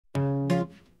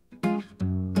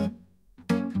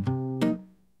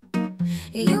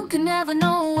You can never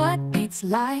know what it's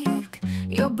like.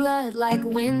 Your blood like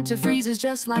winter freezes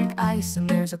just like ice. And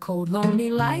there's a cold lonely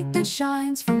light that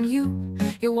shines from you.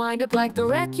 You wind up like the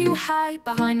wreck you hide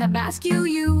behind that mask you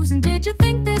use. And did you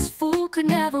think this fool could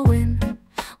never win?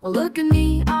 Well, look at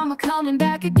me, I'm a-coming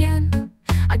back again.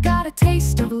 I got a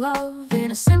taste of love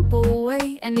in a simple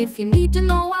way. And if you need to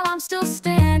know while I'm still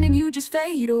standing, you just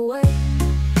fade away.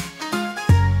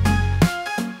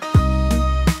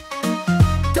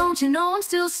 Don't you know I'm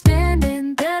still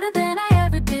standing, better than I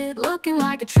ever did, looking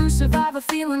like a true survivor,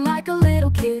 feeling like a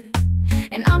little kid.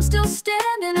 And I'm still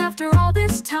standing after all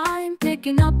this time,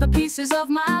 picking up the pieces of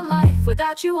my life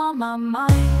without you on my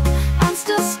mind. I'm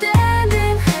still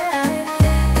standing, yeah,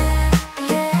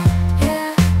 yeah,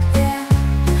 yeah, yeah.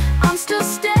 I'm still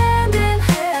standing,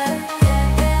 yeah,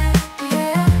 yeah,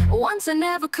 yeah. Once I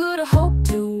never could have hoped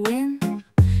to win.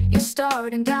 You're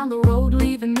starting down the road,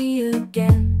 leaving me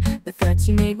again. The threats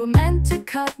you made were meant to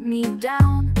cut me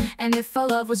down. And if our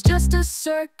love was just a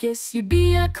circus, you'd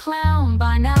be a clown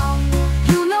by now.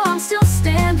 You know I'm still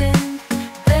standing,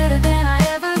 better than I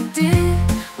ever did,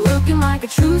 looking like a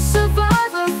true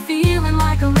survivor, feeling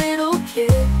like a little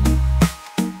kid.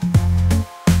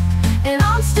 And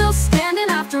I'm still standing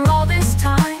after all this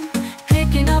time,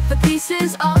 picking up the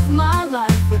pieces of my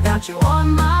life without you on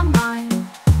my mind.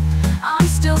 I'm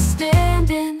still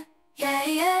standing, yeah,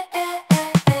 yeah, yeah,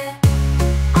 yeah, yeah.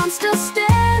 I'm still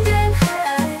standing,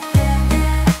 yeah, yeah,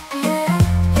 yeah,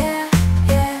 yeah,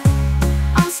 yeah.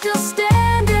 I'm still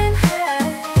standing, yeah,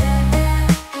 yeah,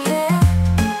 yeah.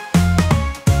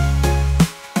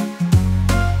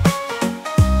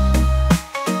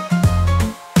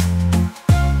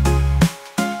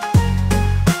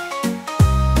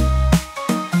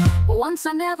 Once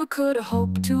I never could have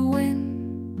hoped to win.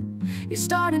 You're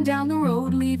starting down the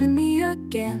road, leaving me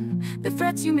again. The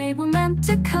threats you made were meant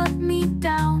to cut me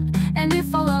down. And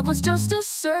if our love was just a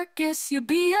circus, you'd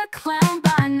be a clown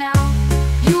by now.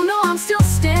 You know I'm still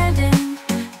standing,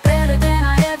 better than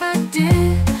I ever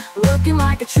did, looking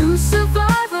like a true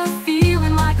survivor,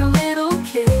 feeling like a little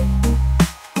kid.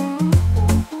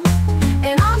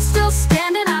 And I'm still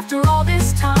standing after all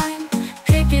this time,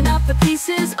 picking up the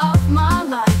pieces of my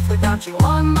life without you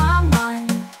on my mind.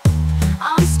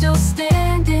 I'm still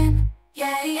standing,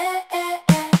 yeah, yeah, yeah,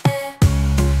 yeah, yeah.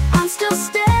 I'm still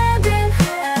standing,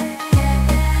 yeah, yeah,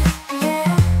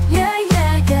 yeah, yeah,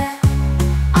 yeah, yeah.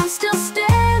 I'm still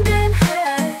standing,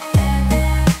 yeah, yeah,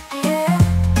 yeah, yeah.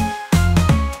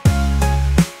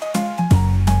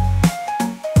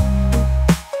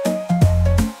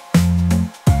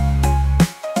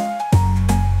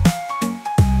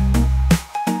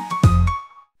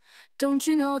 Don't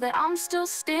you know that I'm still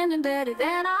standing, better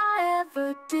than I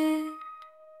ever did,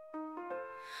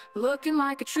 looking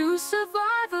like a true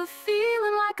survivor,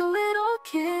 feeling like a little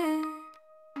kid.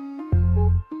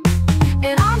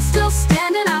 And I'm still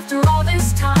standing after all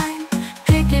this time,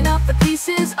 picking up the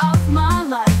pieces of my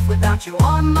life without you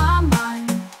on my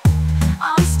mind.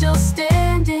 I'm still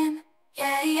standing,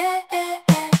 yeah, yeah, yeah,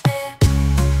 yeah.